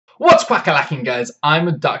What's quack-a-lacking, guys? I'm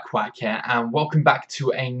a Duck Quack here, and welcome back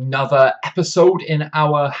to another episode in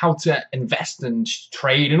our How to Invest and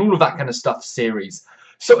Trade and all of that kind of stuff series.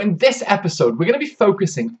 So in this episode, we're going to be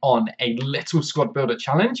focusing on a little squad builder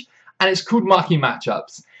challenge, and it's called Marquee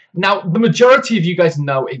Matchups. Now, the majority of you guys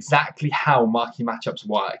know exactly how Marquee Matchups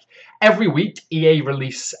work. Every week, EA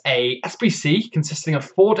release a SBC consisting of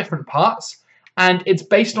 4 different parts, and it's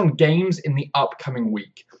based on games in the upcoming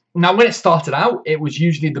week. Now, when it started out, it was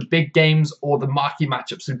usually the big games or the marquee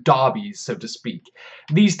matchups, so derbies, so to speak.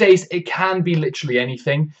 These days, it can be literally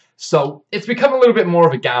anything, so it's become a little bit more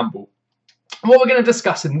of a gamble. What we're going to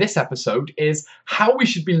discuss in this episode is how we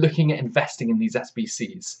should be looking at investing in these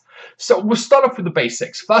SBCs. So we'll start off with the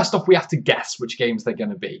basics. First off, we have to guess which games they're going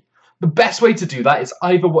to be. The best way to do that is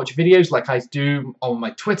either watch videos like I do on my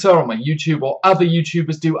Twitter, on my YouTube, or other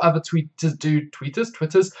YouTubers do, other tweeters do,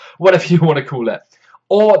 Twitters, whatever you want to call it.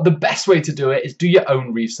 Or the best way to do it is do your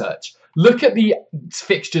own research. Look at the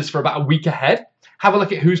fixtures for about a week ahead. Have a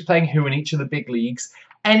look at who's playing who in each of the big leagues.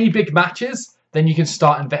 Any big matches, then you can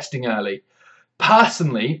start investing early.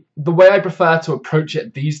 Personally, the way I prefer to approach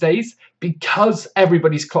it these days, because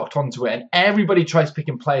everybody's clocked onto it and everybody tries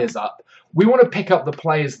picking players up, we want to pick up the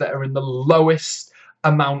players that are in the lowest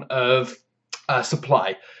amount of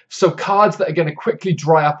supply. So cards that are going to quickly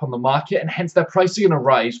dry up on the market, and hence their price are going to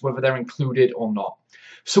rise whether they're included or not.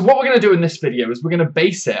 So what we're going to do in this video is we're going to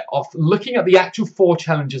base it off looking at the actual 4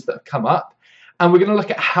 challenges that have come up, and we're going to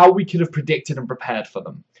look at how we could have predicted and prepared for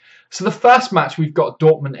them. So the first match, we've got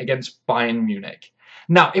Dortmund against Bayern Munich.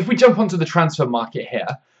 Now, if we jump onto the transfer market here,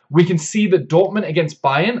 we can see that Dortmund against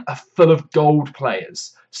Bayern are full of gold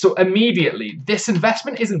players. So immediately, this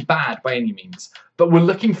investment isn't bad by any means, but we're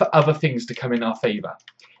looking for other things to come in our favour.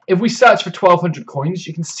 If we search for 1200 coins,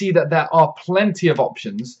 you can see that there are plenty of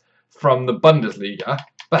options from the Bundesliga,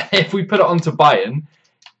 but if we put it onto Dortmund,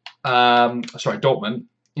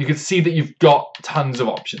 you can see that you've got tons of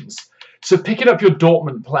options. So picking up your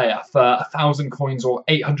Dortmund player for 1000 coins or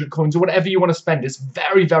 800 coins or whatever you want to spend is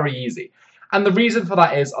very, very easy. And the reason for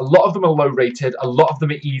that is a lot of them are low rated, a lot of them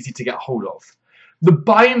are easy to get hold of. The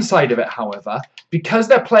Bayern side of it, however, because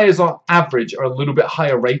their players on average are a little bit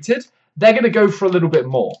higher rated, they're going to go for a little bit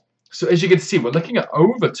more. So as you can see, we're looking at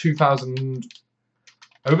over 3,000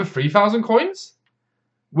 coins?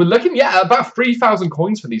 We're looking, at about 3,000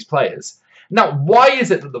 coins for these players. Now, why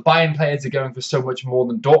is it that the Bayern players are going for so much more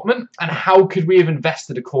than Dortmund, and how could we have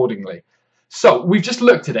invested accordingly? So, we've just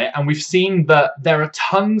looked at it, and we've seen that there are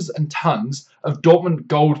tons and tons of Dortmund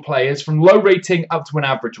gold players from low rating up to an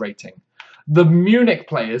average rating. The Munich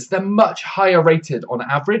players, they're much higher rated on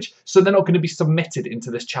average, so they're not going to be submitted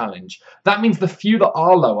into this challenge. That means the few that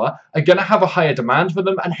are lower are going to have a higher demand for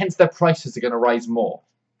them, and hence their prices are going to rise more.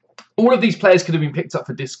 All of these players could have been picked up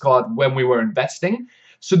for discard when we were investing.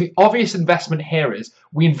 So the obvious investment here is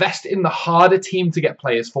we invest in the harder team to get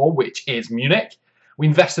players for, which is Munich. We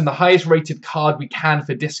invest in the highest rated card we can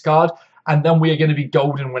for discard, and then we are going to be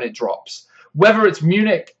golden when it drops. Whether it's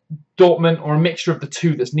Munich, Dortmund, or a mixture of the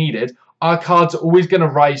two that's needed, our cards are always going to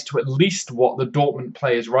rise to at least what the Dortmund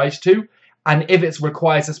players rise to. And if it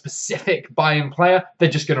requires a specific Bayern player, they're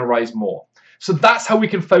just going to rise more. So that's how we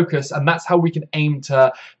can focus, and that's how we can aim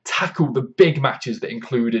to tackle the big matches that are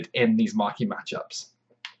included in these marquee matchups.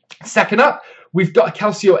 Second up, we've got a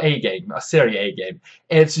Calcio A game, a Serie A game.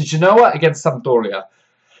 It's Genoa against Sampdoria.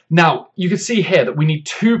 Now, you can see here that we need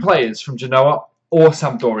 2 players from Genoa or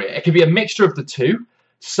Sampdoria. It could be a mixture of the 2,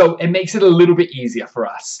 so it makes it a little bit easier for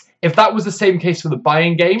us. If that was the same case for the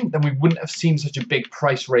Bayern game, then we wouldn't have seen such a big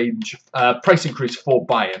price increase for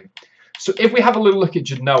Bayern. So if we have a little look at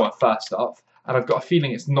Genoa first off, and I've got a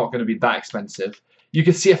feeling it's not going to be that expensive, you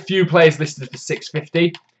can see a few players listed for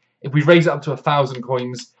 650. If we raise it up to 1,000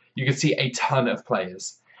 coins, you can see a ton of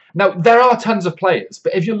players. Now, there are tons of players,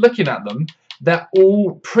 but if you're looking at them, they're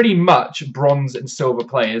all pretty much bronze and silver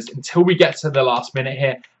players until we get to the last minute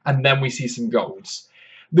here, and then we see some golds.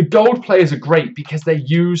 The gold players are great because they're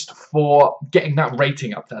used for getting that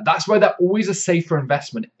rating up there. That's why they're always a safer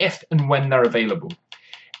investment if and when they're available.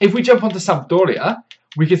 If we jump onto Sampdoria,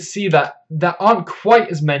 we can see that there aren't quite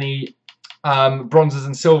as many bronzes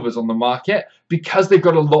and silvers on the market because they've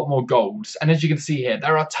got a lot more golds. And as you can see here,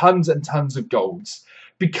 there are tons and tons of golds.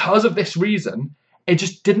 Because of this reason, it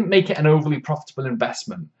just didn't make it an overly profitable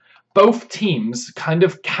investment. Both teams kind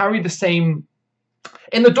of carry the same.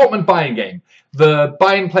 In the Dortmund-Bayern game, the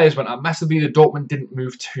Bayern players went up massively, the Dortmund didn't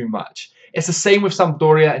move too much. It's the same with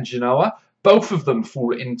Sampdoria and Genoa. Both of them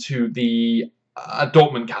fall into the a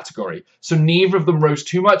Dortmund category. So neither of them rose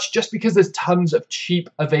too much just because there's tons of cheap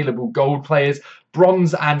available gold players,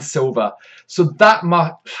 bronze and silver. So that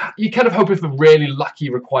you kind of hope for really lucky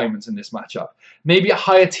requirements in this matchup. Maybe a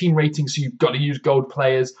higher team rating, so you've got to use gold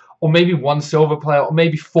players, or maybe 1 silver player, or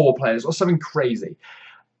maybe 4 players, or something crazy.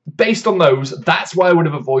 Based on those, that's why I would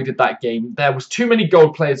have avoided that game. There was too many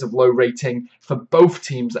gold players of low rating for both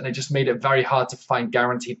teams, and it just made it very hard to find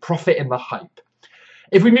guaranteed profit in the hype.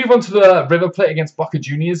 If we move on to the River Plate against Boca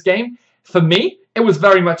Juniors game, for me, it was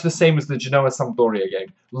very much the same as the Genoa-Sampdoria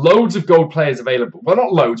game. Loads of gold players available. Well,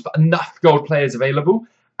 not loads, but enough gold players available.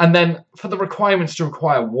 And then for the requirements to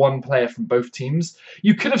require 1 player from both teams,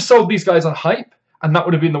 you could have sold these guys on hype, and that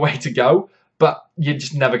would have been the way to go. But you're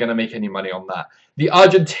just never going to make any money on that. The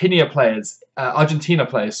Argentina players,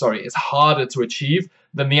 is harder to achieve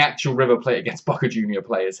than the actual River Plate against Boca Junior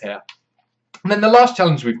players here. And then the last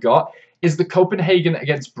challenge we've got is the Copenhagen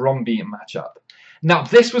against Brøndby matchup. Now,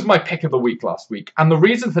 this was my pick of the week last week, and the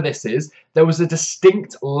reason for this is there was a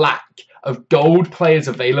distinct lack of gold players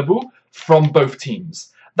available from both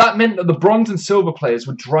teams. That meant that the bronze and silver players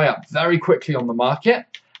would dry up very quickly on the market,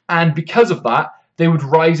 and because of that, they would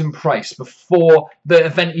rise in price before the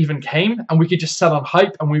event even came, and we could just sell on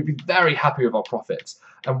hype, and we'd be very happy with our profits.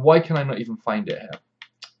 And why can I not even find it here?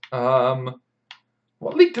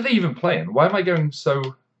 What league do they even play in? Why am I going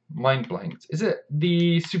so mind blanked? Is it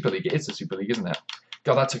the Super League? It is the Super League, isn't it?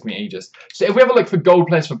 God, that took me ages. So if we have a look for gold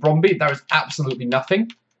players for Brøndby, there is absolutely nothing.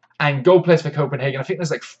 And gold players for Copenhagen, I think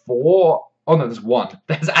there's like 4. Oh no, there's 1.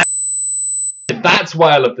 That's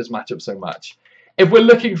why I love this matchup so much. If we're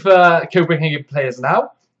looking for Copenhagen players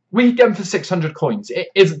now, we can get them for 600 coins. It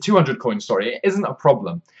isn't 200 coins, sorry. It isn't a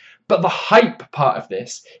problem. But the hype part of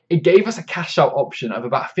this, it gave us a cash out option of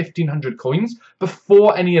about 1,500 coins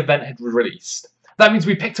before any event had released. That means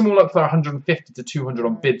we picked them all up for 150 to 200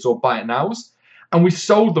 on bids or buy it nows, and we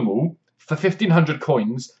sold them all for 1,500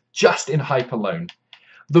 coins just in hype alone.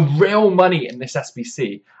 The real money in this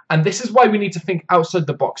SBC, and this is why we need to think outside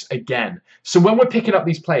the box again. So when we're picking up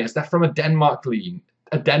these players, they're from a Danish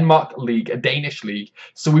league,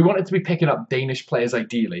 so we wanted to be picking up Danish players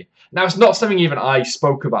ideally. Now, it's not something even I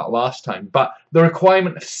spoke about last time, but the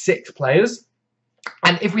requirement of 6 players,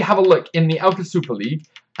 and if we have a look in the Alka Super League,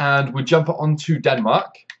 and we jump it onto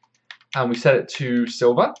Denmark, and we set it to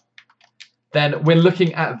silver, then we're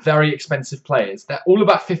looking at very expensive players. They're all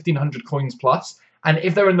about 1,500 coins plus, and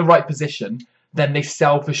if they're in the right position, then they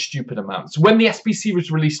sell for stupid amounts. When the SBC was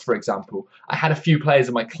released, for example, I had a few players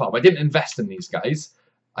in my club. I didn't invest in these guys.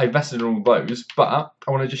 I invested in all those, but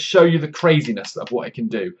I want to just show you the craziness of what it can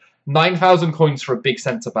do. 9,000 coins for a big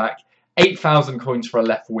centre-back, 8,000 coins for a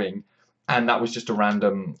left wing, and that was just a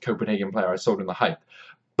random Copenhagen player I sold in the hype.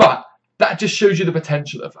 But that just shows you the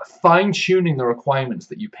potential of fine-tuning the requirements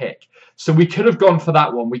that you pick. So we could have gone for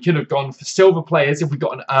that one. We could have gone for silver players if we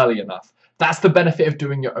got an early enough. That's the benefit of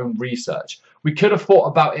doing your own research. We could have thought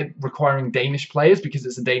about it requiring Danish players because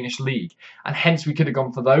it's a Danish league, and hence we could have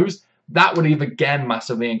gone for those. That would have again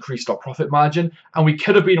massively increased our profit margin, and we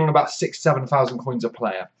could have been on about 6,000-7,000 coins a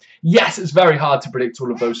player. Yes, it's very hard to predict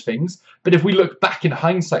all of those things, but if we look back in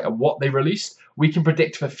hindsight at what they released, we can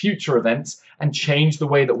predict for future events and change the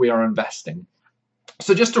way that we are investing.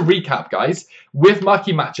 So just to recap, guys, with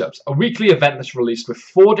Marquee Matchups, a weekly event that's released with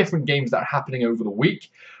 4 different games that are happening over the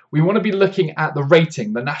week, we want to be looking at the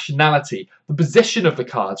rating, the nationality, the position of the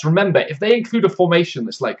cards. Remember, if they include a formation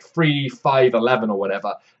that's like 3, 5, 11 or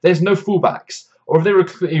whatever, there's no fullbacks. Or if they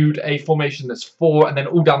include a formation that's 4 and then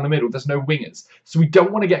all down the middle, there's no wingers. So we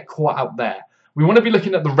don't want to get caught out there. We want to be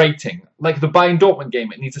looking at the rating. Like the Bayern Dortmund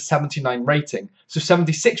game, it needs a 79 rating. So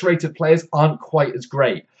 76 rated players aren't quite as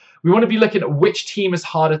great. We want to be looking at which team is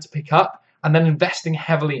harder to pick up and then investing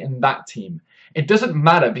heavily in that team. It doesn't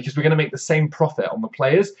matter because we're going to make the same profit on the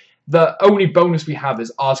players. The only bonus we have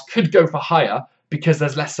is ours could go for higher because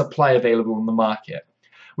there's less supply available on the market.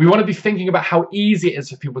 We want to be thinking about how easy it is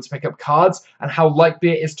for people to pick up cards and how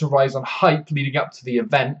likely it is to rise on hype leading up to the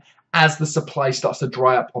event as the supply starts to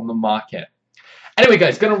dry up on the market. Anyway,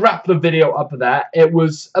 guys, going to wrap the video up there. It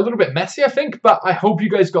was a little bit messy, I think, but I hope you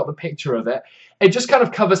guys got the picture of it. It just kind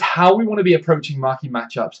of covers how we want to be approaching Marquee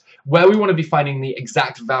Matchups, where we want to be finding the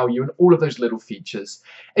exact value and all of those little features.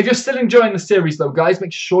 If you're still enjoying the series, though, guys,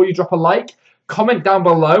 make sure you drop a like. Comment down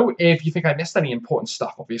below if you think I missed any important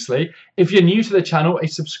stuff, obviously. If you're new to the channel, a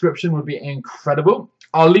subscription would be incredible.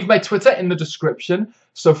 I'll leave my Twitter in the description,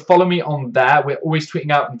 so follow me on there. We're always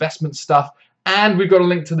tweeting out investment stuff. And we've got a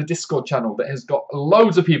link to the Discord channel that has got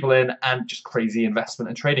loads of people in and just crazy investment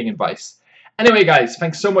and trading advice. Anyway, guys,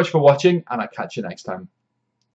 thanks so much for watching, and I'll catch you next time.